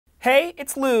Hey,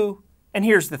 it's Lou, and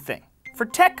here's the thing. For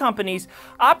tech companies,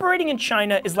 operating in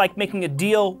China is like making a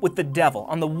deal with the devil.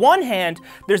 On the one hand,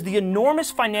 there's the enormous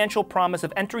financial promise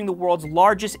of entering the world's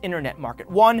largest internet market,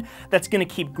 one that's going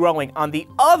to keep growing. On the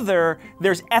other,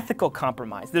 there's ethical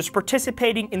compromise. There's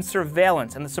participating in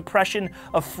surveillance and the suppression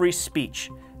of free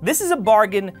speech. This is a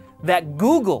bargain that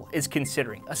Google is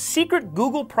considering. A secret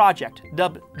Google project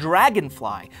dubbed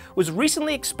Dragonfly was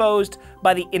recently exposed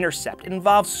by the Intercept. It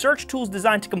involves search tools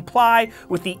designed to comply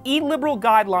with the illiberal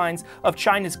guidelines of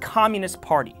China's Communist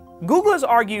Party. Google has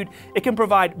argued it can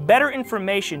provide better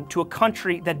information to a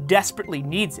country that desperately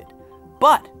needs it.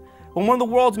 But when one of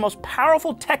the world's most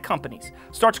powerful tech companies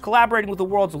starts collaborating with the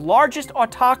world's largest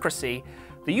autocracy,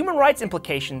 the human rights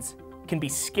implications can be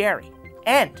scary.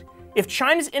 And if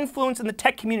China's influence in the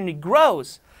tech community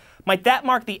grows, might that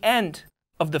mark the end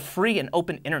of the free and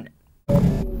open internet?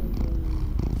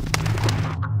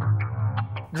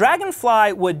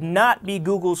 Dragonfly would not be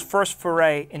Google's first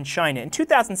foray in China. In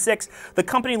 2006, the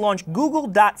company launched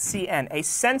Google.cn, a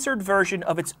censored version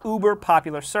of its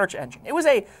uber-popular search engine. It was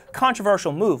a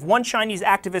controversial move. One Chinese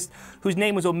activist whose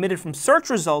name was omitted from search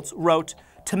results wrote,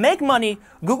 "To make money,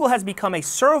 Google has become a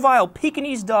servile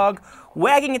Pekingese dog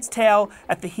wagging its tail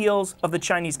at the heels of the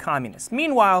Chinese communists."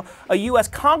 Meanwhile, a US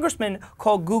congressman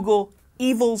called Google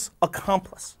evil's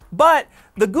accomplice. But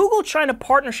the Google-China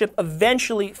partnership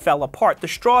eventually fell apart. The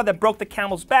straw that broke the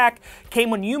camel's back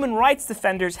came when human rights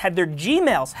defenders had their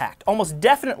Gmails hacked, almost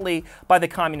definitely by the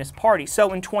Communist Party.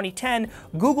 So in 2010,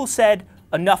 Google said,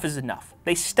 enough is enough.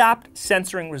 They stopped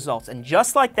censoring results, and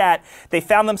just like that, they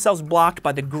found themselves blocked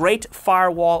by the Great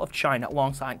Firewall of China,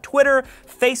 alongside Twitter,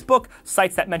 Facebook,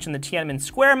 sites that mentioned the Tiananmen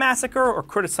Square massacre, or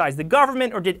criticized the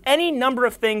government, or did any number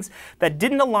of things that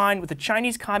didn't align with the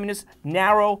Chinese Communist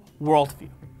narrow worldview.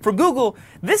 For Google,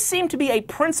 this seemed to be a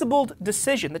principled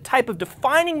decision, the type of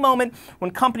defining moment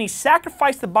when companies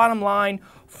sacrifice the bottom line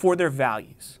for their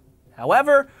values.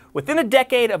 However, within a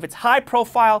decade of its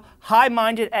high-profile,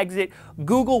 high-minded exit,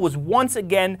 Google was once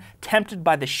again tempted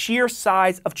by the sheer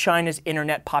size of China's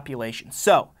internet population.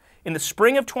 So, in the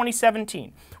spring of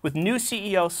 2017, with new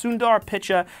CEO Sundar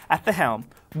Pichai at the helm,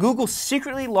 Google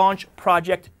secretly launched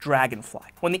Project Dragonfly.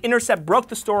 When the Intercept broke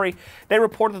the story, they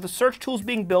reported that the search tools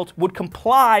being built would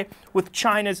comply with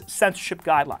China's censorship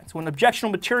guidelines. When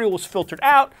objectionable material was filtered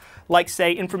out, like,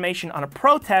 say, information on a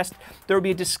protest, there would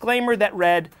be a disclaimer that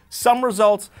read, "Some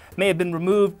results may have been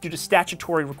removed due to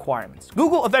statutory requirements."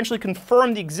 Google eventually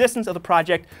confirmed the existence of the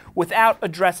project without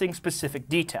addressing specific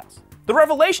details. The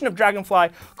revelation of Dragonfly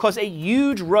caused a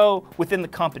huge row within the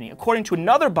company. According to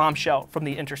another bombshell from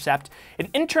the Intercept, an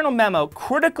internal memo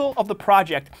critical of the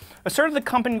project asserted the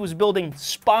company was building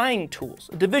spying tools.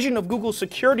 A division of Google's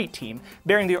security team,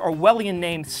 bearing the Orwellian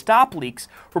name stopleaks,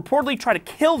 reportedly tried to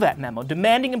kill that memo,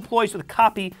 demanding employees with a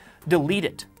copy delete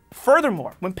it.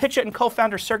 Furthermore, when Pichai and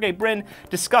co-founder Sergey Brin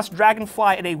discussed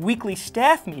Dragonfly at a weekly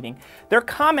staff meeting, their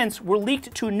comments were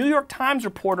leaked to a New York Times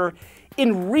reporter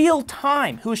in real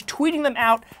time, who was tweeting them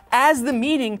out as the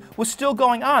meeting was still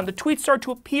going on. The tweets started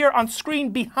to appear on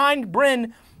screen behind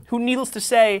Brin, who, needless to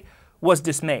say, was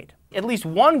dismayed. At least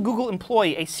one Google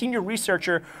employee, a senior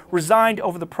researcher, resigned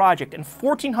over the project, and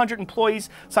 1,400 employees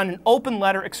signed an open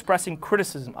letter expressing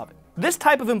criticism of it. This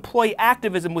type of employee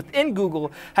activism within Google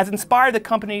has inspired the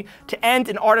company to end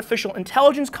an artificial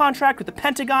intelligence contract with the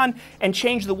Pentagon and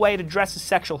change the way it addresses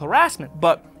sexual harassment.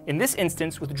 But in this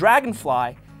instance, with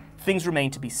Dragonfly, things remain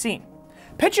to be seen.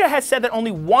 Pichai has said that only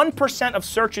 1% of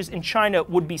searches in China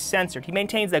would be censored. He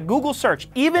maintains that Google search,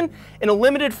 even in a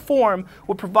limited form,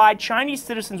 would provide Chinese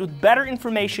citizens with better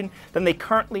information than they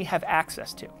currently have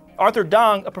access to. Arthur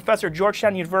Dong, a professor at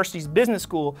Georgetown University's business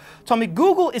school, told me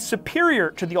Google is superior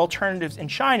to the alternatives in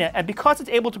China, and because it's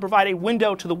able to provide a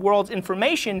window to the world's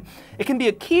information, it can be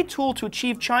a key tool to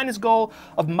achieve China's goal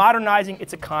of modernizing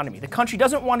its economy. The country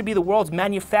doesn't want to be the world's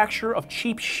manufacturer of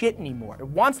cheap shit anymore. It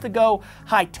wants to go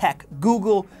high-tech.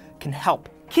 Google can help.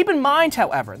 Keep in mind,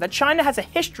 however, that China has a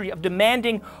history of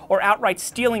demanding or outright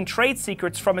stealing trade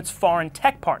secrets from its foreign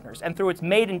tech partners, and through its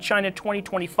Made in China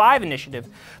 2025 initiative,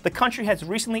 the country has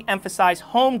recently emphasized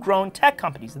homegrown tech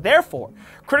companies. Therefore,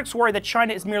 critics worry that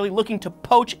China is merely looking to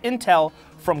poach intel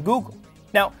from Google.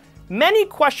 Now, many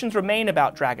questions remain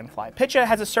about Dragonfly. Pichai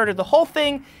has asserted the whole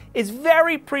thing is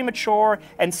very premature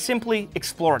and simply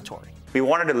exploratory. We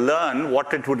wanted to learn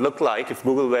what it would look like if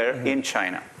Google were in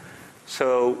China.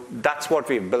 So that's what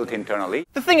we've built internally.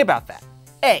 The thing about that,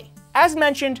 A, as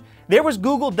mentioned, there was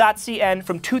Google.cn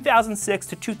from 2006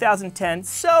 to 2010,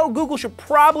 so Google should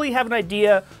probably have an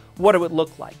idea what it would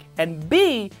look like. And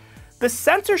B, the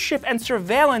censorship and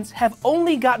surveillance have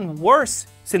only gotten worse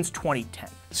since 2010.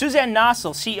 Suzanne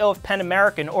Nossel, CEO of PEN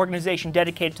America, an organization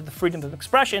dedicated to the freedom of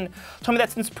expression, told me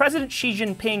that since President Xi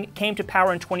Jinping came to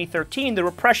power in 2013, the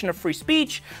repression of free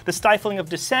speech, the stifling of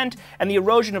dissent, and the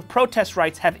erosion of protest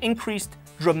rights have increased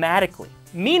dramatically.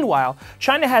 Meanwhile,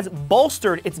 China has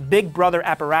bolstered its big brother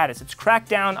apparatus. It's cracked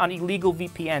down on illegal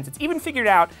VPNs. It's even figured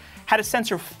out how to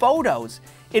censor photos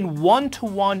in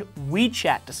one-to-one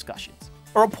WeChat discussions.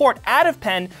 A report out of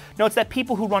PEN notes that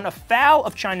people who run afoul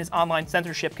of China's online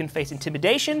censorship can face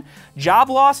intimidation, job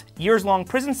loss, years-long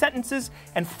prison sentences,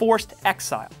 and forced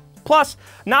exile. Plus,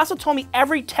 Nossel told me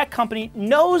every tech company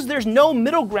knows there's no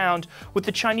middle ground with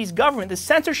the Chinese government. The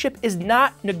censorship is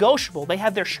not negotiable. They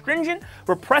have their stringent,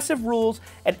 repressive rules,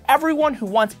 and everyone who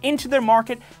wants into their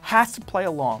market has to play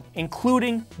along,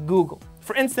 including Google.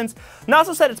 For instance,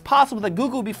 Nossel said it's possible that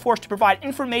Google will be forced to provide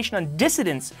information on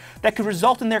dissidents that could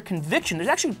result in their conviction. There's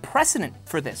actually precedent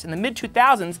for this. In the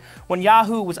mid-2000s, when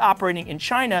Yahoo was operating in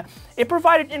China, it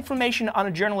provided information on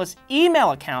a journalist's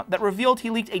email account that revealed he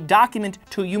leaked a document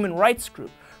to a human rights group.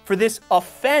 For this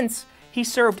offense, he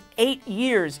served 8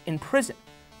 years in prison.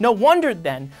 No wonder,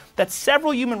 then, that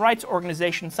several human rights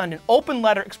organizations signed an open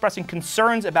letter expressing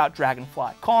concerns about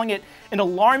Dragonfly, calling it an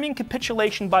alarming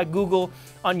capitulation by Google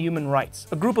on human rights.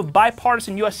 A group of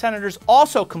bipartisan U.S. senators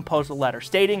also composed a letter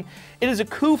stating, "It is a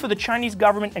coup for the Chinese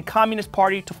government and Communist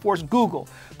Party to force Google,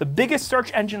 the biggest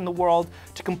search engine in the world,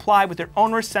 to comply with their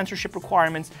onerous censorship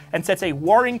requirements and sets a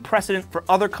worrying precedent for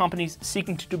other companies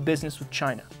seeking to do business with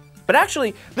China." But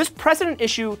actually, this precedent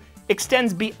issue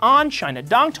extends beyond China.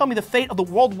 Dong told me the fate of the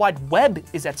World Wide Web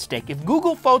is at stake. If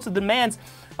Google follows the demands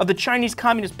of the Chinese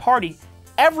Communist Party,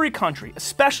 every country,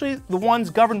 especially the ones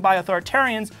governed by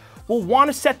authoritarians, will want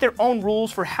to set their own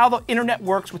rules for how the internet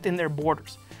works within their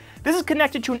borders. This is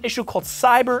connected to an issue called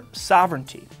cyber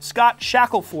sovereignty. Scott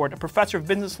Shackelford, a professor of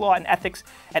business law and ethics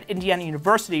at Indiana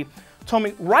University, told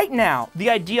me right now the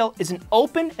ideal is an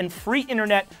open and free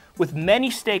internet with many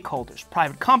stakeholders,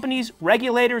 private companies,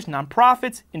 regulators,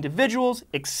 nonprofits, individuals,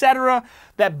 etc.,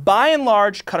 that by and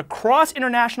large cut across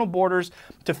international borders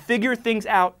to figure things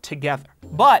out together.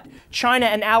 But China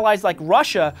and allies like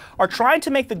Russia are trying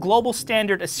to make the global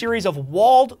standard a series of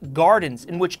walled gardens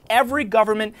in which every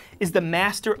government is the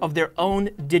master of their own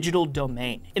digital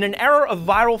domain. In an era of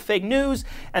viral fake news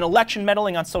and election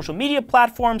meddling on social media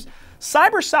platforms,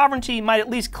 cyber sovereignty might at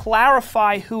least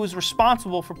clarify who is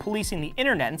responsible for policing the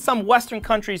internet. And some Western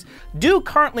countries do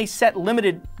currently set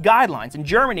limited guidelines. In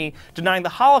Germany, denying the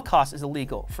Holocaust is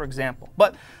illegal, for example.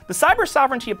 But the cyber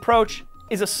sovereignty approach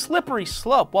is a slippery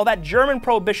slope. While that German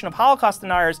prohibition of Holocaust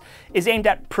deniers is aimed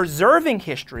at preserving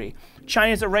history,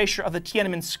 China's erasure of the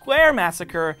Tiananmen Square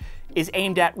massacre is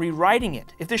aimed at rewriting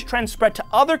it. If this trend spread to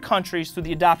other countries through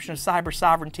the adoption of cyber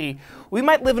sovereignty, we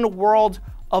might live in a world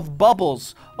of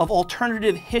bubbles, of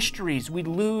alternative histories. We'd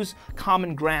lose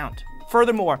common ground.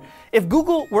 Furthermore, if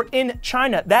Google were in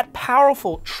China, that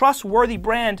powerful, trustworthy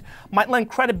brand might lend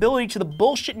credibility to the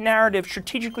bullshit narrative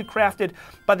strategically crafted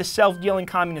by the self-dealing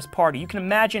Communist Party. You can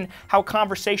imagine how a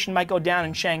conversation might go down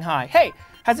in Shanghai. Hey,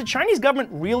 has the Chinese government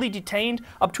really detained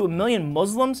up to 1 million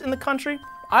Muslims in the country?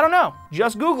 I don't know.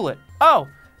 Just Google it. Oh,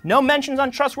 no mentions on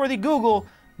trustworthy Google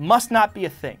must not be a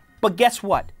thing. But guess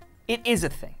what? It is a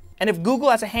thing. And if Google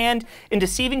has a hand in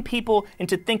deceiving people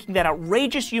into thinking that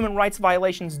outrageous human rights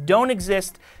violations don't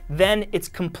exist, then it's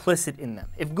complicit in them.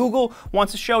 If Google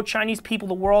wants to show Chinese people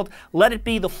the world, let it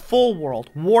be the full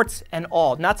world, warts and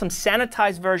all, not some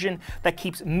sanitized version that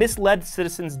keeps misled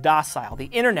citizens docile. The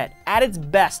internet, at its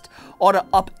best, ought to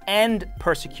upend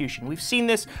persecution. We've seen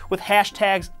this with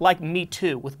hashtags like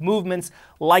 #MeToo, with movements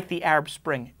like the Arab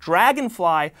Spring.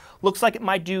 Dragonfly looks like it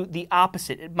might do the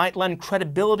opposite. It might lend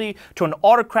credibility to an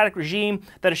autocratic regime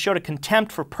that has showed a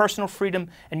contempt for personal freedom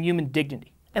and human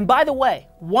dignity. And by the way,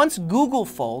 once Google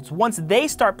folds, once they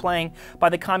start playing by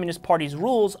the Communist Party's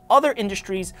rules, other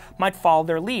industries might follow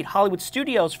their lead. Hollywood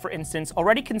studios, for instance,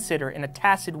 already consider, in a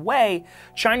tacit way,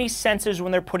 Chinese censors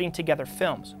when they're putting together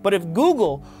films. But if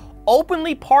Google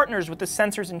openly partners with the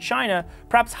censors in China,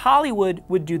 perhaps Hollywood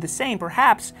would do the same.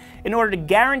 Perhaps, in order to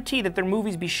guarantee that their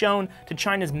movies be shown to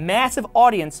China's massive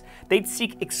audience, they'd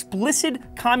seek explicit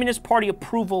Communist Party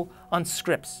approval on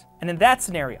scripts. And in that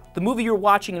scenario, the movie you're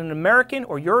watching in an American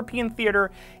or European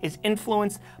theater is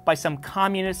influenced by some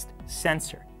communist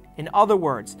censor. In other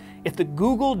words, if the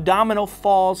Google domino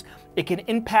falls, it can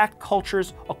impact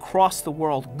cultures across the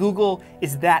world. Google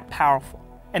is that powerful.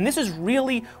 And this is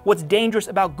really what's dangerous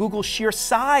about Google's sheer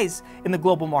size in the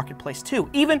global marketplace too.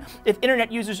 Even if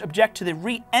internet users object to the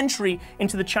re-entry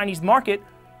into the Chinese market,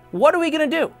 What are we going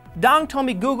to do? Dong told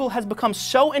me Google has become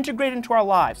so integrated into our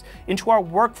lives, into our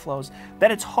workflows,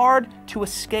 that it's hard to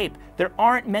escape. There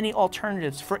aren't many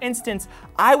alternatives. For instance,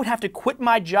 I would have to quit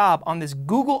my job on this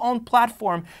Google-owned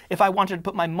platform if I wanted to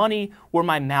put my money where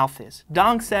my mouth is.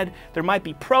 Dong said there might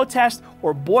be protests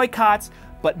or boycotts,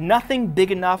 but nothing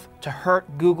big enough to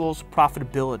hurt Google's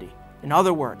profitability. In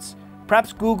other words,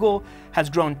 perhaps Google has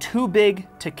grown too big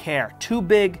to care, too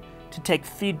big to take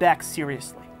feedback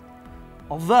seriously.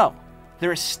 Although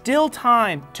there is still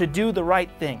time to do the right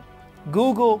thing,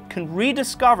 Google can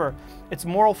rediscover its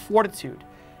moral fortitude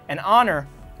and honor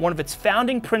one of its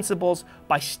founding principles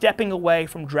by stepping away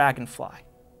from Dragonfly.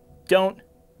 Don't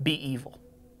be evil.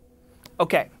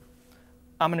 Okay,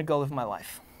 I'm gonna go live my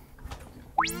life.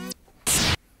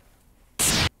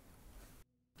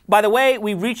 By the way,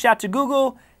 we reached out to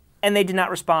Google and they did not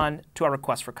respond to our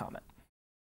request for comment.